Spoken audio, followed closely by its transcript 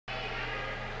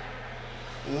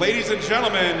Ladies and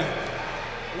gentlemen,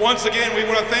 once again, we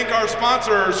want to thank our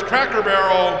sponsors, Cracker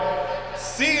Barrel,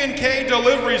 C&K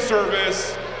Delivery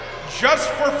Service, Just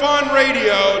for Fun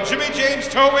Radio, Jimmy James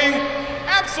Towing,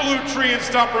 Absolute Tree and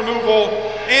Stump Removal,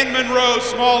 and Monroe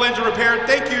Small Engine Repair.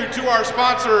 Thank you to our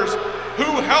sponsors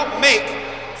who help make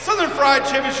Southern Fried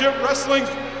Championship Wrestling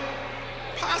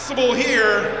possible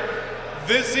here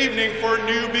this evening for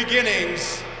New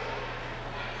Beginnings.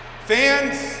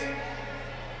 Fans,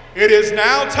 it is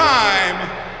now time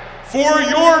for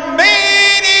your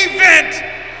main event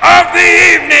of the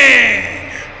evening.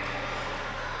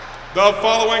 The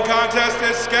following contest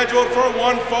is scheduled for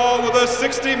one fall with a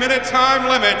 60-minute time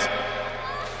limit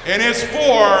and is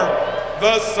for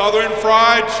the Southern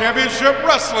Fried Championship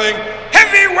Wrestling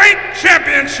Heavyweight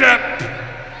Championship.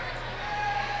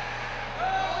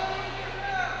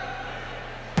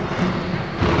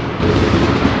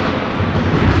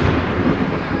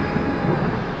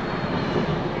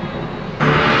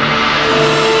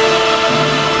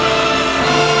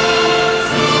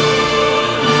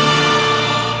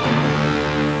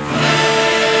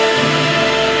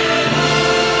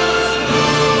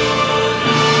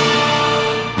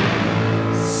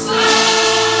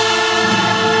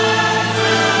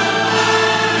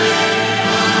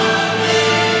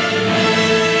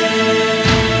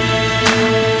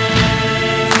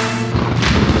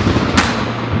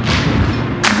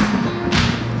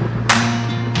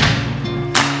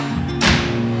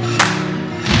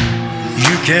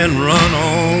 Can run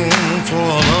on for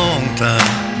a long time,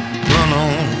 run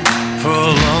on for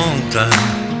a long time,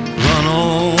 run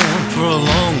on for a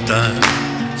long time.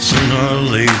 Sooner or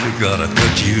later gotta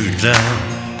cut you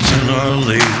down, sooner or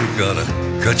later gotta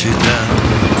cut you down.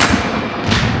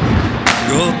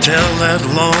 Go tell that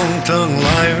long-tongued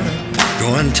liar,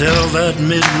 go and tell that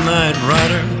midnight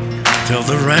rider, tell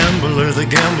the rambler, the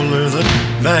gambler, the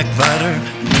backbiter,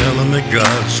 tell him that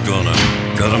God's gonna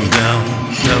cut him down.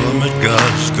 Tell him that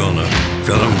God's gonna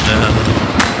cut him down.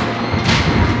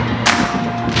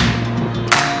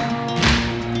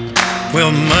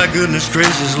 Well, my goodness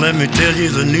gracious, let me tell you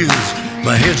the news.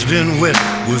 My head's been wet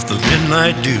with the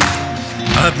midnight dew.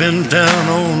 I've been down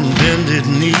on bended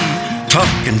knee,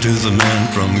 talking to the man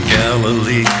from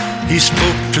Galilee. He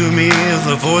spoke to me with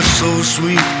a voice so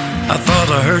sweet, I thought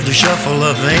I heard the shuffle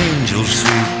of angels'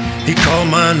 feet. He called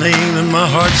my name and my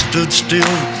heart stood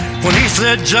still when he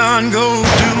said, John, go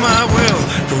do my will.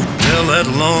 Go tell that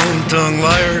long-tongued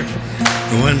liar,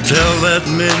 go and tell that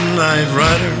midnight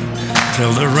rider,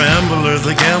 tell the rambler,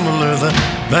 the gambler, the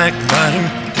backbiter,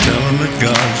 tell him that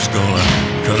God's gonna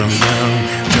cut him down,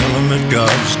 tell him that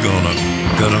God's gonna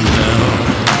cut him down.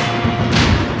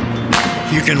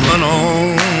 You can run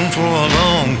on for a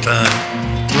long time,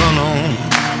 run on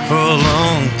for a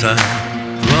long time,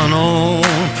 run on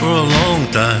for a long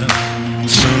time.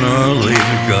 Sooner or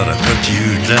later gotta cut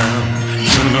you down,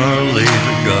 sooner or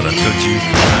later gotta cut you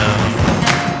down.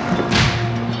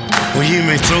 Well, you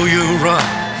may throw your rock,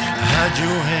 hide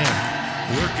your hand,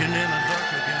 working in the dark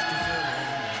against the fellow.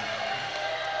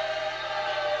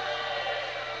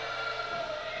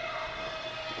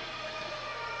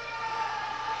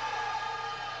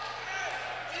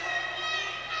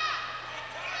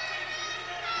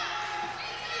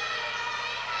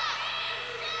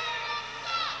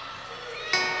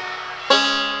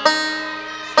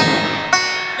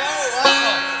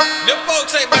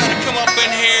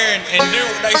 And do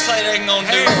what they say they gonna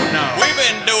do. No. We've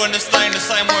been doing this thing the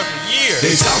same way for years.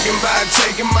 They talking about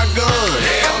taking my gun.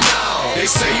 Hell no. They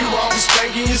say you always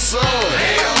spanking your son.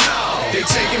 Hell no. They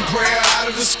taking prayer out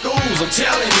of the schools. I'm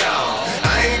telling y'all,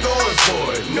 I ain't going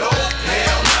for it. No.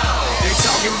 Hell no. They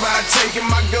talking about taking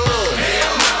my gun.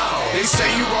 Hell no. They say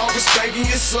you always spanking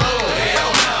your son.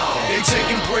 Hell no. They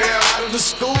taking prayer out of the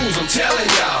schools. I'm telling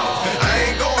y'all, I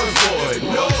ain't going for it.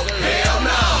 No. Hell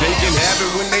no. They can have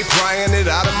it when they prying it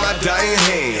out of my dying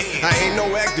hands. I ain't no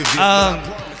activist.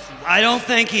 I don't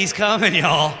think he's coming,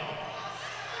 y'all.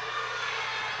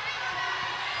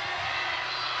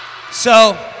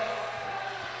 So,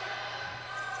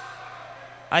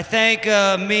 I think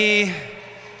me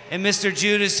and Mr.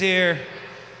 Judas here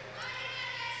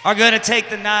are gonna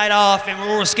take the night off and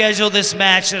we'll schedule this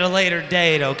match at a later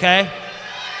date, okay?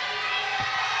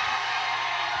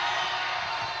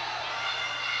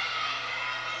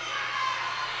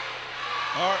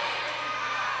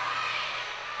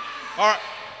 All right.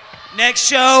 Next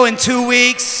show in 2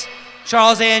 weeks,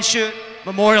 Charles Anschut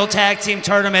Memorial Tag Team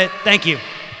Tournament. Thank you.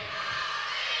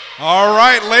 All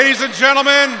right, ladies and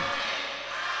gentlemen.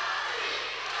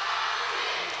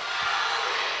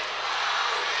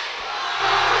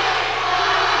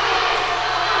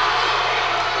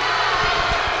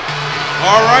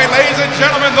 All right, ladies and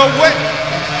gentlemen, the win.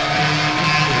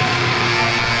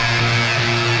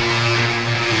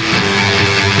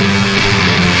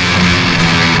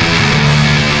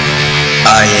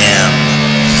 I am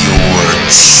your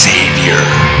savior.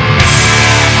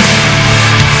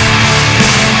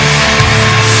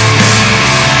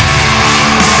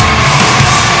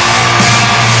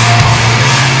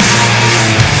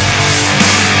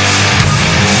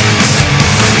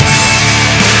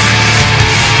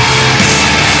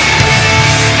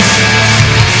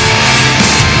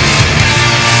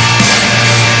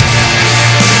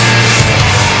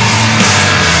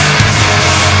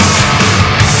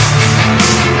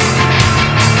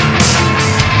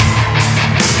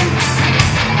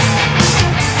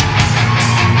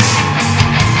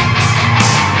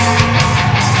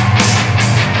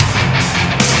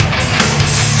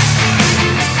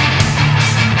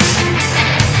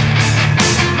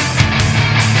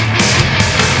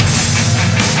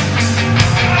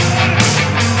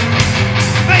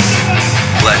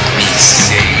 Let me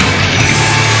save you.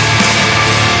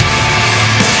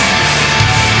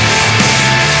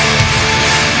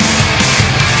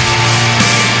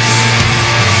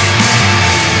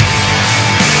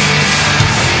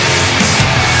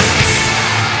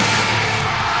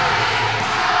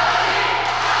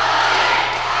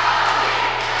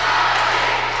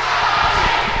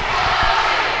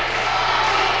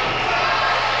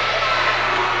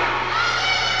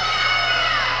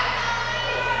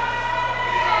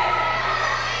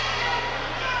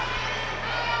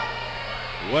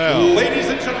 Well, ladies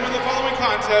and gentlemen, the following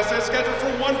contest is scheduled for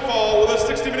one fall with a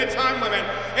 60-minute time limit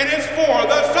and is for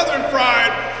the Southern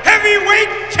Fried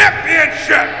Heavyweight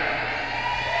Championship.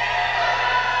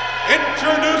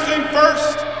 Introducing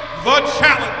first, the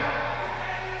challenger.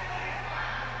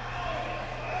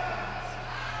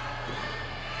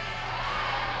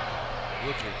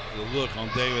 Look at the look on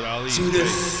David Ali's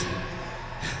Judas. face.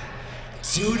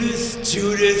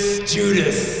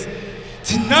 Judas.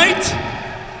 Tonight,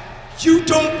 you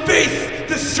don't face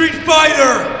the Street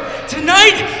Fighter.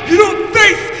 Tonight, you don't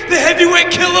face the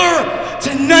Heavyweight Killer.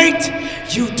 Tonight,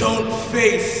 you don't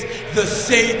face the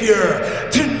Savior.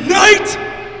 Tonight,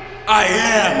 I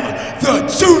am the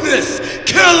Judas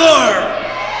Killer.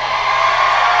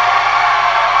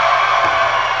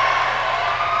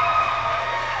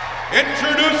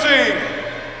 Introducing,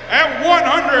 at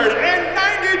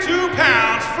 192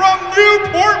 pounds from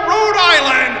Newport, Rhode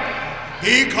Island,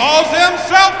 he calls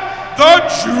himself the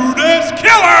Judas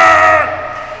Killer,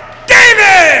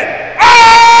 David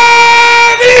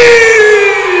Ali!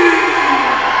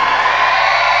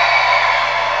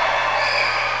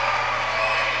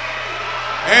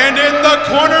 And in the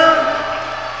corner,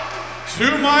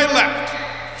 to my left,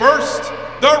 first,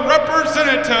 the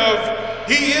representative.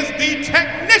 He is the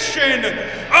technician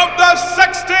of the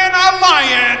Sexton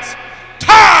Alliance,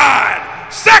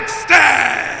 Todd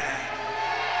Sexton!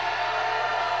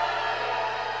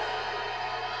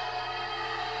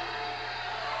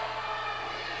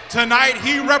 Tonight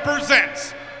he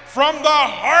represents from the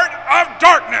heart of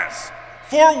darkness.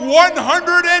 For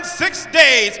 106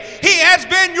 days, he has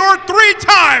been your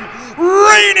three-time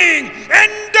reigning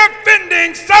and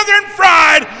defending Southern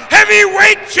Fried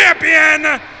Heavyweight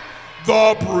Champion,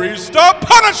 the Priest of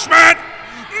Punishment,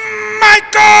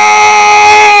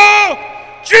 Mikael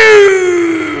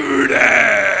Judas.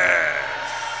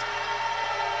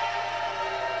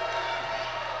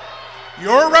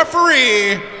 Your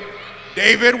referee,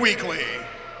 David Weekley.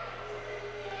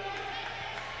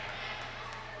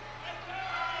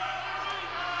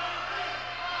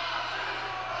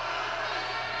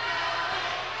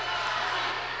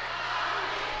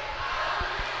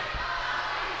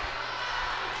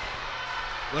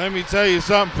 Let me tell you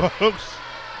something, folks.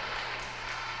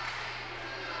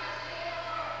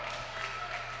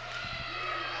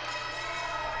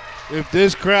 If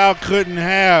this crowd couldn't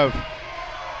have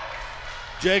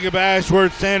Jacob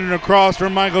Ashworth standing across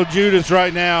from Michael Judas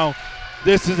right now,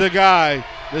 this is a guy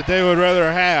that they would rather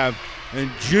have.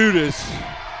 And Judas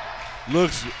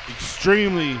looks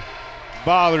extremely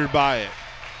bothered by it.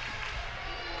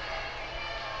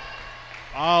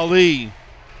 Ali,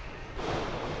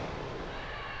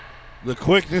 the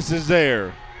quickness is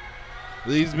there.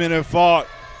 These men have fought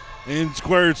in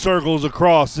squared circles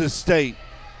across this state.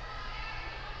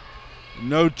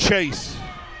 No chase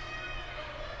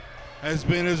has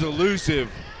been as elusive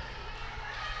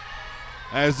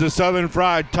as the Southern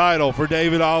Fried title for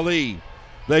David Ali.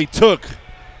 They took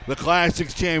the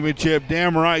Classics Championship,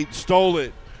 damn right, stole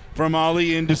it from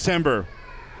Ali in December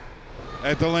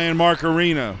at the Landmark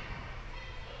Arena.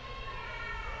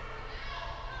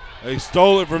 They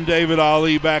stole it from David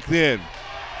Ali back then.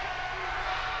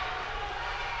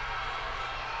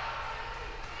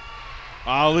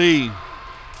 Ali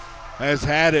has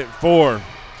had it for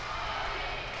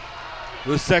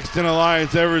the Sexton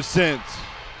Alliance ever since.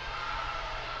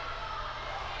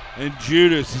 And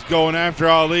Judas is going after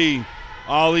Ali.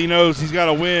 Ali knows he's got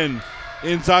to win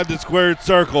inside the squared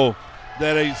circle,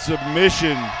 that a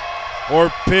submission or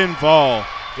pinfall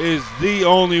is the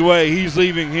only way he's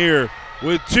leaving here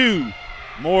with 2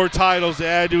 more titles to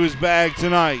add to his bag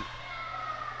tonight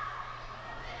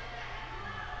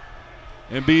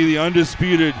and be the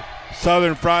undisputed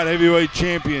Southern Fried Heavyweight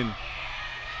Champion.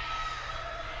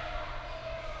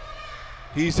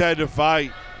 He's had to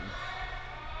fight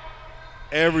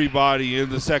everybody in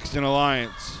the Sexton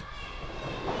Alliance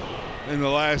in the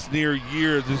last near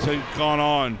year this has gone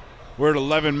on. We're at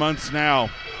 11 months now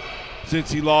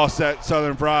since he lost that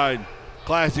Southern Fried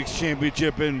Classics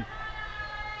Championship in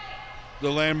the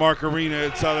Landmark Arena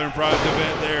at Southern Fried's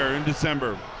event there in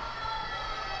December.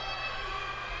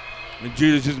 And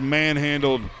Judas just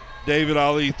manhandled David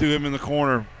Ali, threw him in the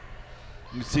corner.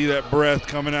 You see that breath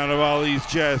coming out of Ali's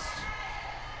chest.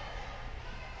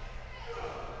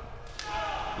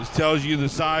 This tells you the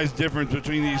size difference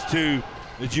between these two,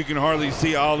 that you can hardly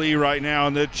see Ali right now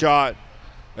in that shot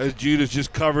as Judas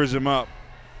just covers him up.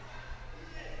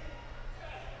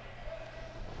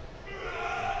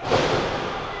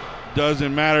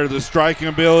 Doesn't matter the striking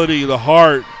ability, the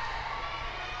heart.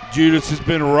 Judas has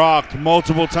been rocked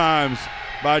multiple times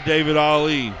by David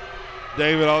Ali.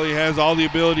 David Ali has all the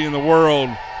ability in the world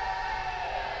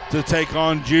to take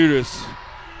on Judas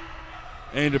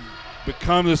and to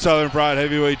become the Southern Fried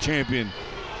Heavyweight Champion.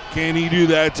 Can he do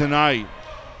that tonight?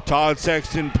 Todd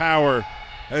Sexton power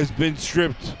has been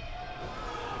stripped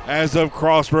as of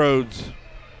Crossroads.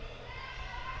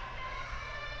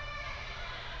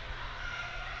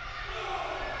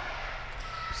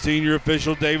 Senior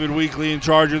official David Weekley in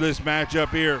charge of this matchup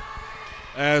here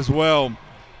as well.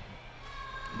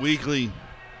 Weekley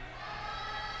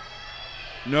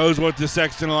knows what the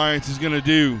Sexton Alliance is going to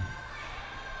do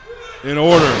in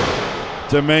order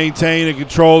to maintain and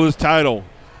control this title.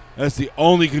 That's the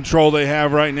only control they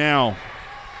have right now,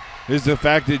 is the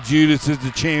fact that Judas is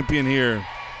the champion here.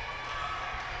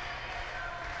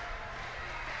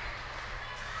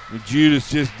 And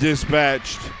Judas just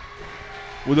dispatched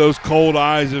with those cold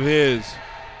eyes of his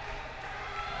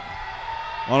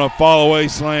on a fall-away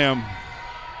slam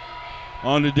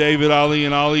onto David Ali,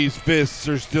 and Ali's fists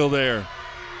are still there.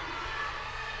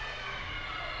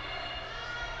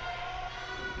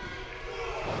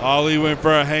 Ali went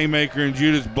for a haymaker and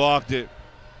Judas blocked it.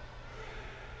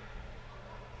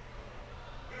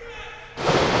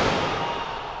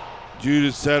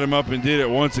 Judas set him up and did it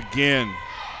once again.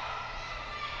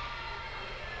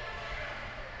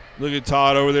 Look at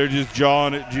Todd over there just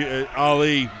jawing at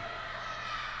Ali.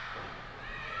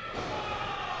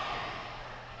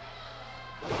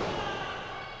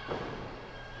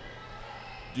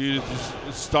 Judas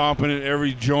is stomping at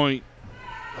every joint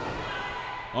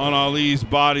on Ali's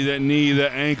body, that knee,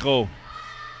 that ankle.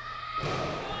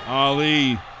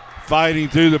 Ali fighting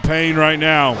through the pain right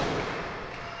now.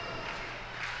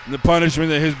 The punishment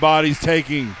that his body's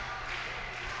taking.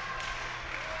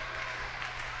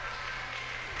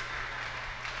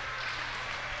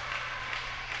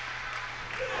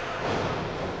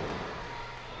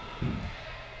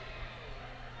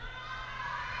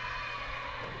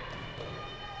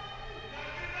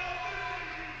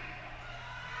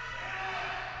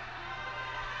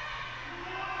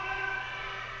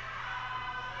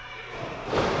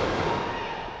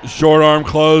 Short arm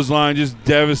clothesline, just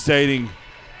devastating.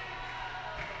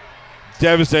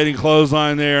 Devastating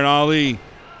clothesline there, and Ali.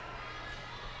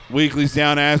 Weekley's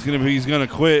down asking him if he's going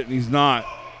to quit, and he's not.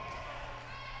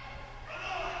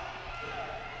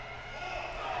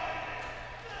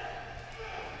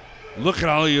 Look at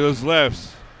Ali, those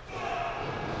lefts.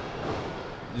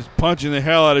 Just punching the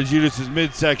hell out of Judas's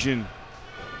midsection.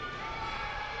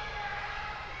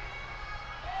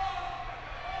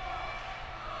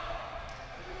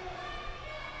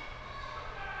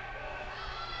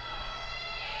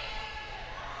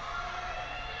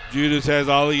 Judas has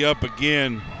Ali up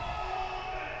again.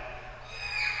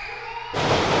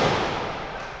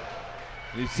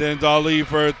 He sends Ali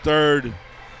for a third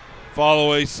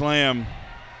fall-away slam.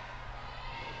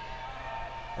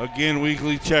 Again,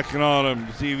 Weekley checking on him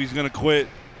to see if he's going to quit.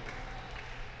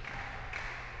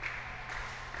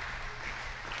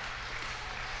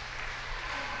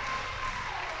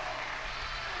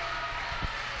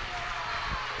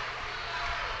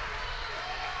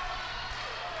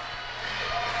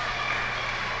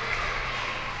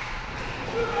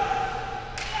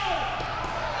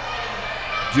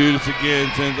 Judas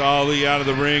again sends Ali out of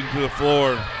the ring to the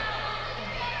floor.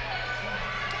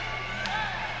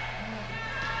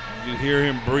 You can hear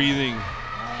him breathing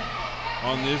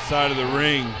on this side of the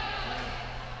ring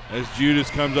as Judas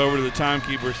comes over to the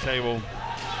timekeeper's table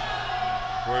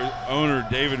where owner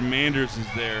David Manders is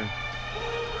there.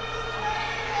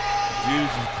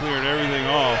 Judas is clearing everything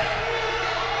off.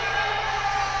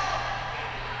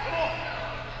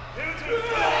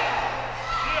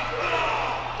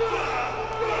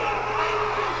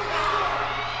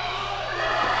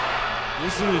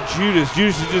 Listen to Judas.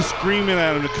 Judas is just screaming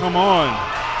at him to come on.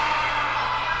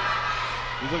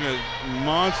 He's like a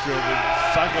monster, like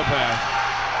a psychopath.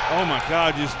 Oh my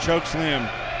God, just chokeslam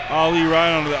Ali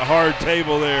right onto that hard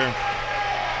table there.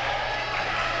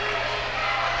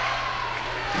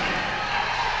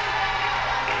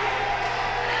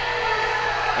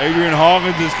 Adrian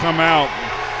Hawkins has come out.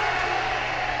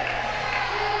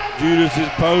 Judas is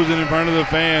posing in front of the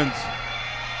fans,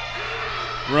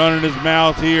 running his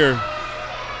mouth here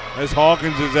as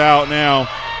Hawkins is out now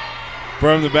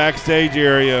from the backstage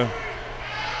area.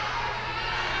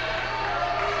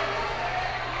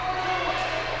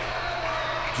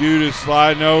 Judas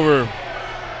sliding over.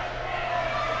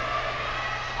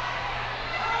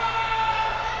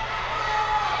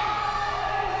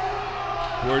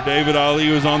 Where David Ali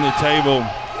was on the table.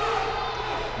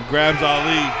 He grabs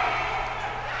Ali.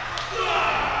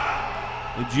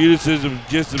 And Judas is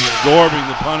just absorbing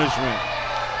the punishment.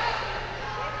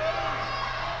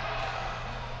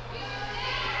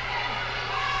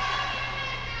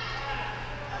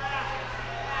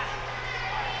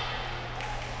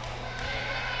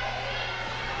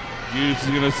 Judas is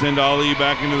going to send Ali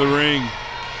back into the ring.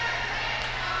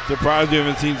 Surprised we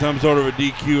haven't seen some sort of a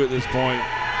DQ at this point.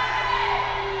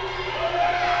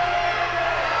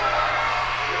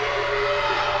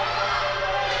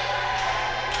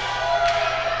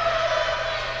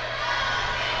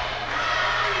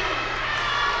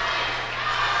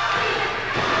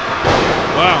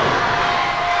 Wow.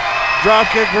 Drop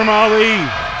kick from Ali.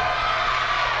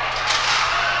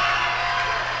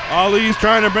 Ali's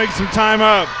trying to break some time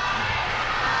up.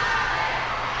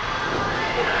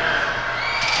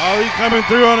 Ali coming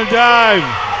through on a dive.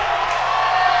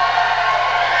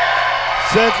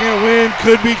 Second win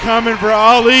could be coming for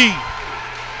Ali.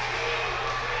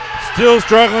 Still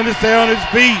struggling to stay on his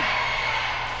feet.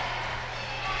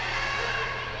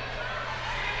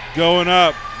 Going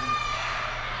up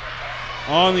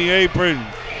on the apron.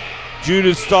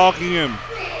 Judas stalking him.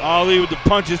 Ali with the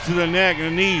punches to the neck and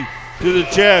a knee to the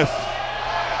chest.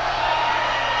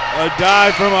 A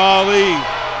dive from Ali.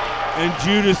 And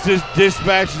Judas just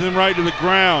dispatches him right to the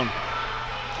ground.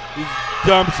 He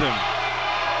dumps him.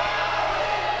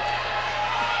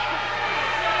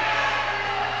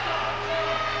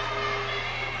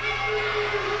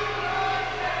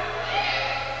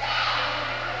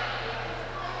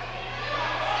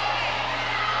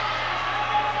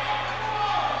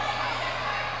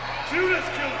 Judas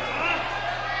killed him, huh?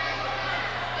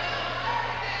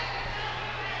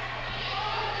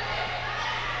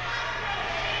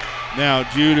 Now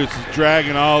Judas is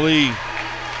dragging Ali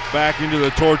back into the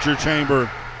torture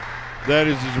chamber. That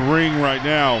is his ring right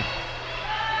now.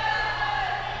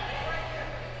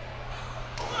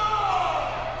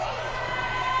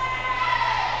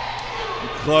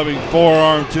 Clubbing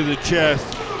forearm to the chest.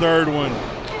 Third one.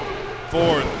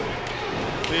 Fourth.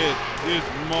 Fifth. Just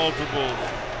multiples.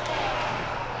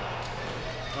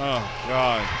 Oh,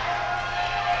 God.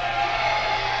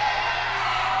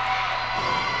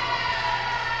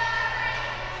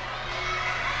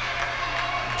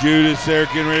 Judas there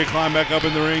getting ready to climb back up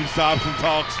in the ring, stops and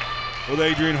talks with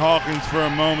Adrian Hawkins for a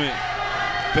moment.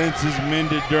 Fences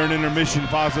mended during intermission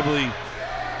possibly,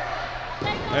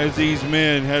 as these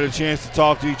men had a chance to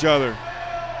talk to each other.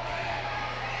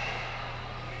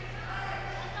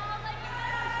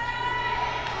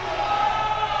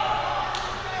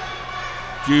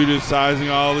 Judas sizing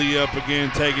Ali up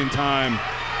again, taking time.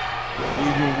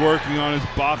 He's been working on his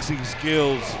boxing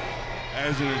skills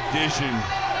as an addition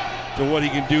to what he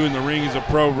can do in the ring as a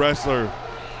pro wrestler.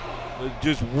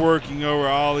 Just working over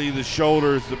Ali, the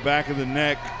shoulders, the back of the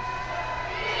neck.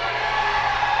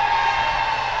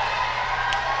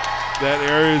 That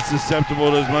area is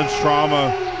susceptible to as much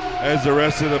trauma as the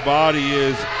rest of the body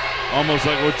is, almost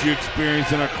like what you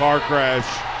experience in a car crash.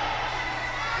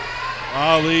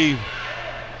 Ali.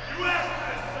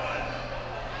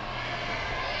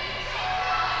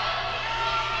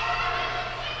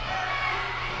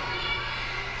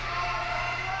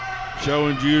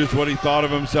 Showing Judas what he thought of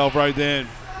himself right then.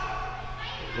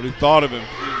 What he thought of him.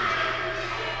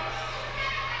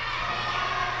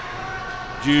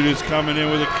 Judas coming in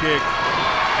with a kick.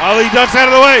 Ali ducks out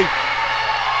of the way.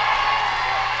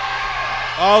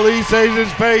 Ali saves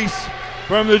his face.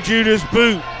 from the Judas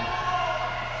boot.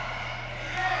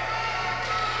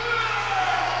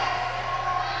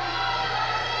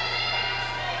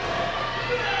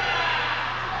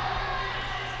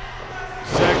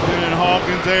 Sexton and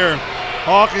Hawkins there.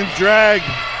 Hawkins dragged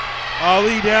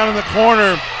Ali down in the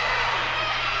corner.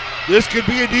 This could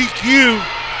be a DQ.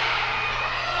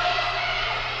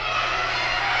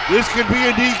 This could be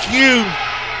a DQ.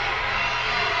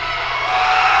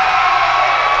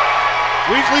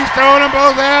 Weekly's throwing them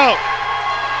both out.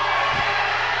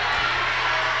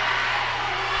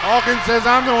 Hawkins says,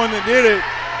 I'm the one that did it.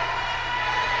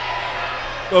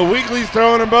 But Weekly's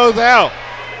throwing them both out.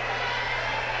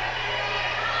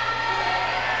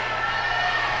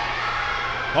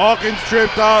 Hawkins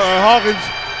tripped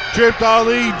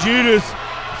Ali. Judas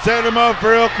set him up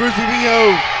for El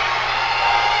Crucifijo.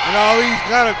 And Ali's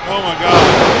got it. Oh my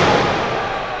God.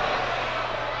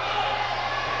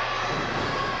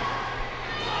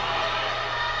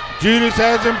 Judas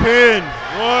has him pinned.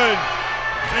 1,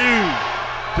 2,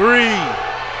 3.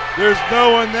 There's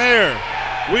no one there.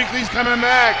 Weekly's coming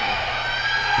back.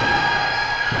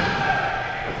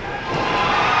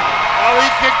 Ali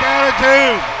kicked out of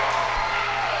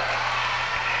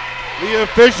 2. The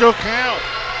official count.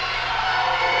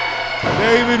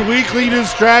 David Weekly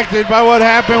distracted by what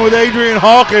happened with Adrian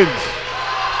Hawkins.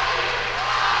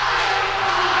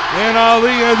 And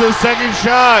Ali has a second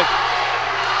shot.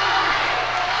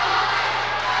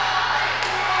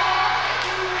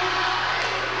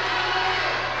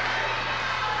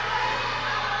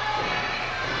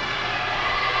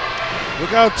 Look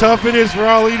how tough it is for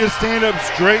Ali to stand up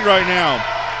straight right now.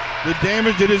 The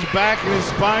damage that his back and his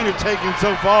spine have taken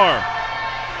so far.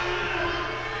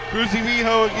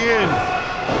 Crucifijo again.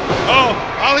 Oh,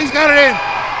 Ali's got it in.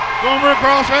 Going for a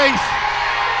crossface.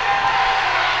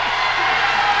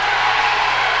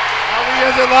 Ali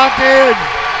has it locked in.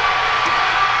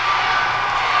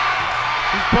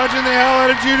 He's punching the hell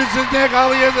out of Judas's neck.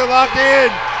 Ali has it locked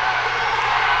in.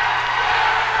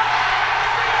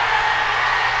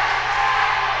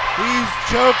 He's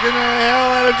choking the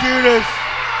hell out of Judas.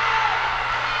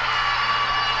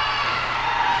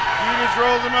 Judas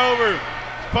rolls him over.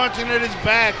 Punching at his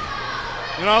back,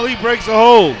 and Ali breaks a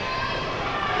hold.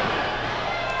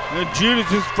 And Judas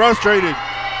is frustrated,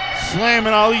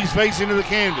 slamming Ali's face into the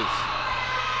canvas.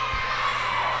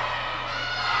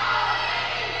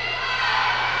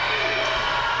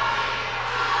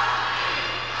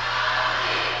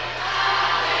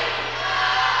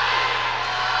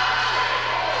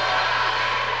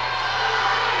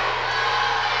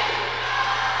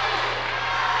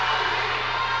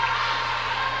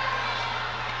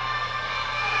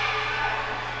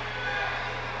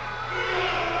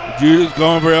 Judas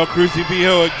going for El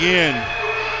Crucifijo again.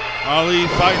 Ali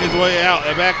fighting his way out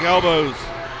at back elbows.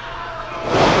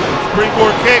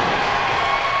 Springboard kick.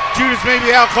 Judas may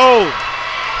be out cold.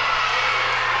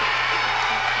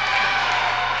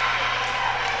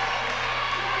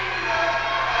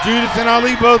 Judas and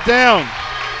Ali both down.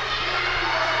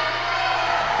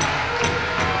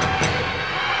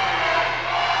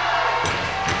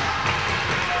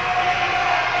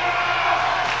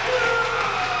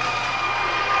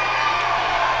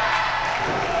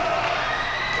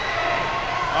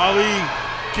 Ali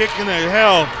kicking the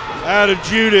hell out of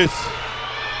Judas,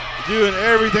 doing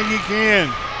everything he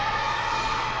can.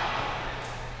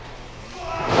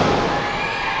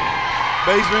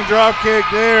 Basement drop kick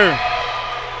there.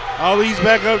 Ali's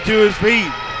back up to his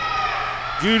feet.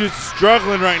 Judas is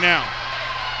struggling right now.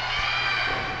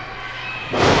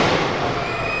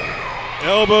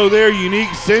 Elbow there, unique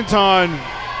senton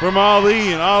from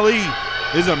Ali, and Ali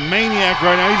is a maniac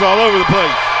right now. He's all over the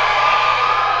place.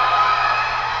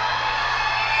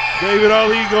 David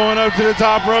Ali going up to the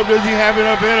top rope. Does he have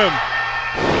enough in him?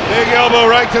 Big elbow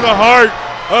right to the heart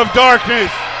of darkness.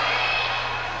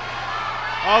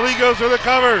 Ali goes for the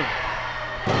cover.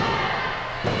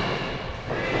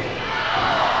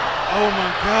 Oh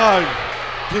my God.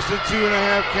 Just a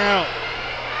 2.5 count.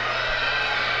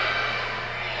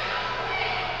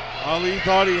 Ali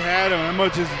thought he had him. How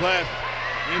much is left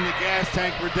in the gas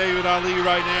tank for David Ali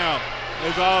right now?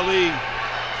 There's Ali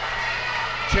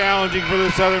challenging for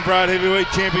the Southern Pride Heavyweight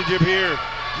Championship here,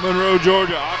 Monroe,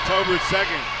 Georgia, October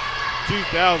 2nd,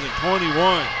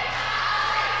 2021.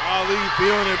 Ali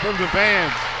feeling it from the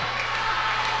fans.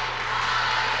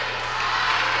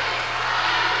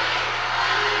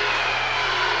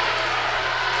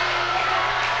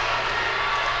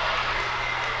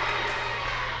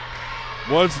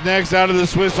 What's next out of the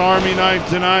Swiss Army knife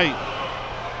tonight?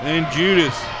 And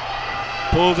Judas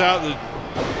pulls out the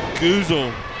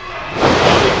goozle.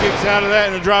 Ali kicks out of that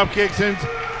and a drop kick sends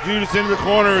Judas into the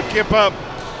corner, kip up,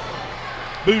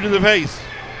 boot to the face.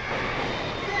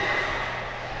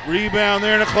 Rebound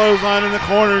there and a clothesline in the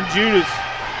corner, and Judas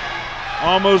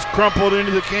almost crumpled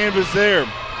into the canvas there.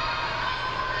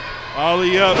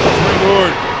 Ali up,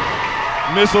 springboard.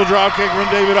 Missile drop kick from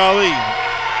David Ali.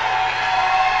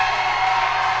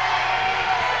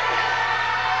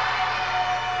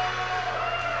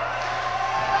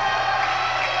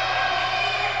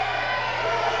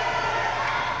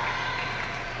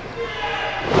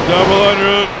 Double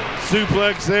underhook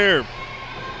suplex there.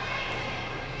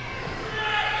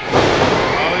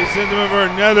 Ali sends him in for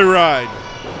another ride.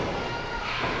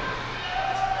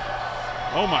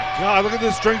 Oh my God, look at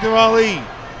the strength of Ali.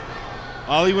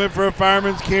 Ali went for a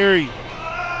fireman's carry.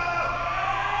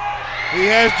 He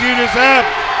has Judas up.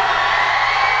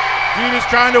 Judas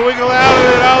trying to wiggle out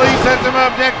of it. Ali sets him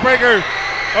up, neck breaker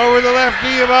over the left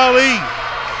knee of Ali.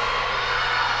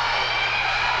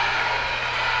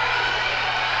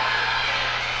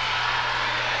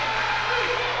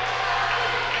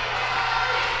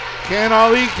 Can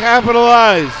Ali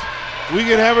capitalize? We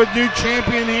could have a new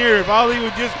champion here if Ali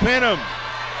would just pin him.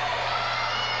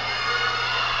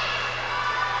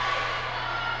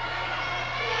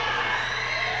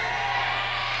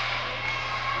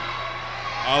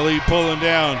 Ali pulling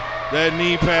down that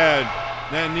knee pad,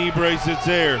 that knee brace that's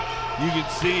there. You can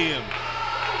see him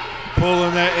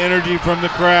pulling that energy from the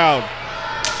crowd.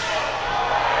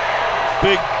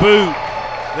 Big boot,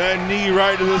 that knee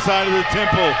right to the side of the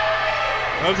temple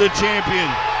of the champion.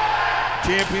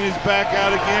 Champion is back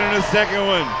out again in a second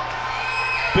one.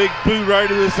 Big boot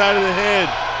right to the side of the head.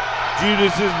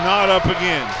 Judas is not up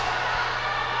again.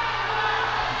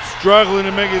 Struggling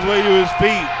to make his way to his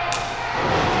feet.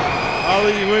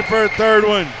 Ali went for a third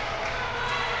one.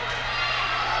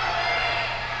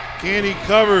 Can he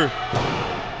cover?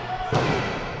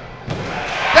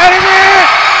 That is it!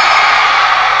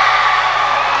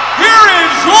 Here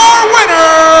is your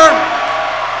winner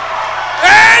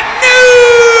and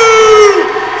new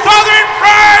Southern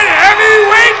Fried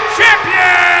Heavyweight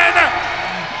Champion,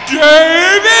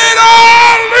 David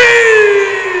Ali!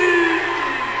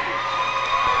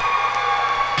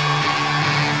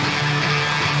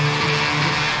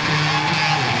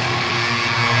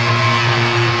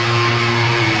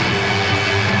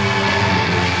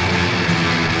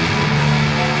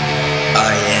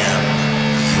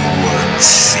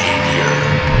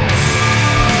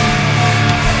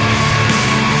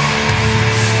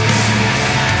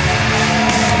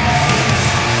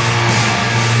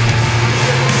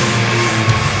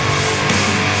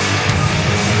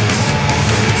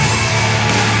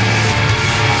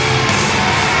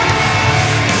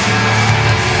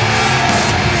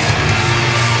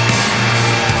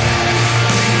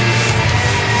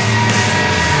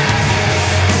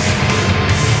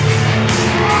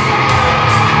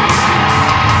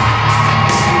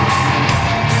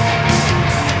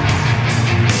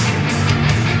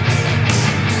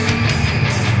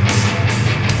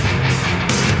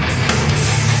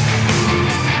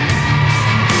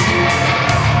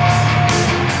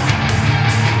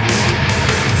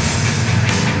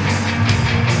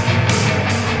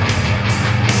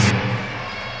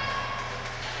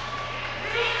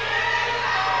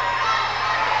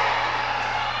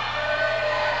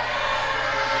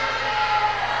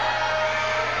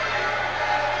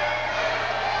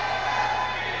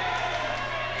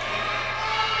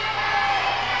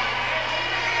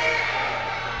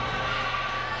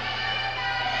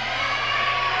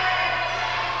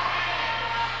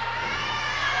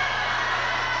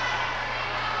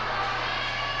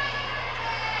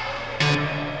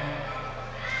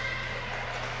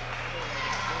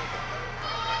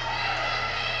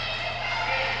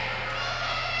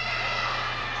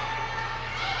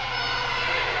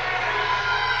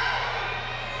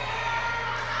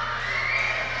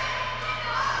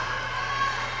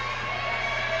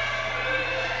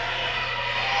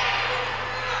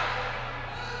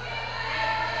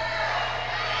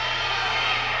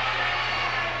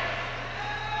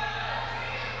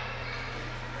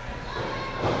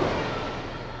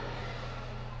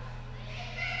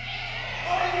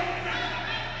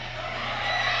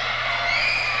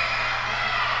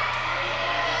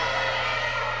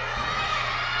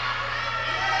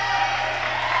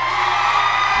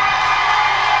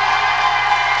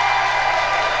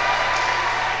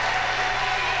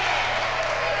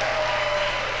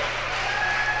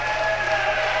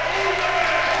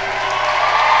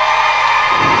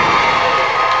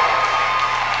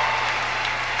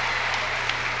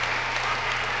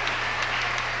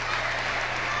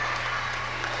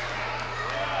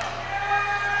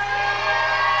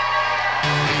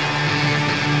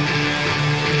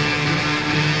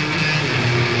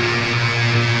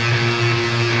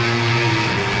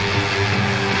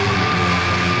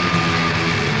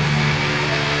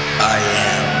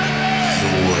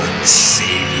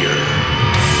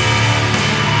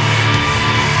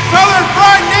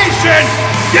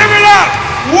 Give it up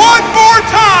one more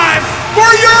time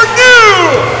for your new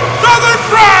Southern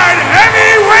Fried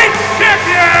Heavyweight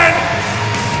Champion,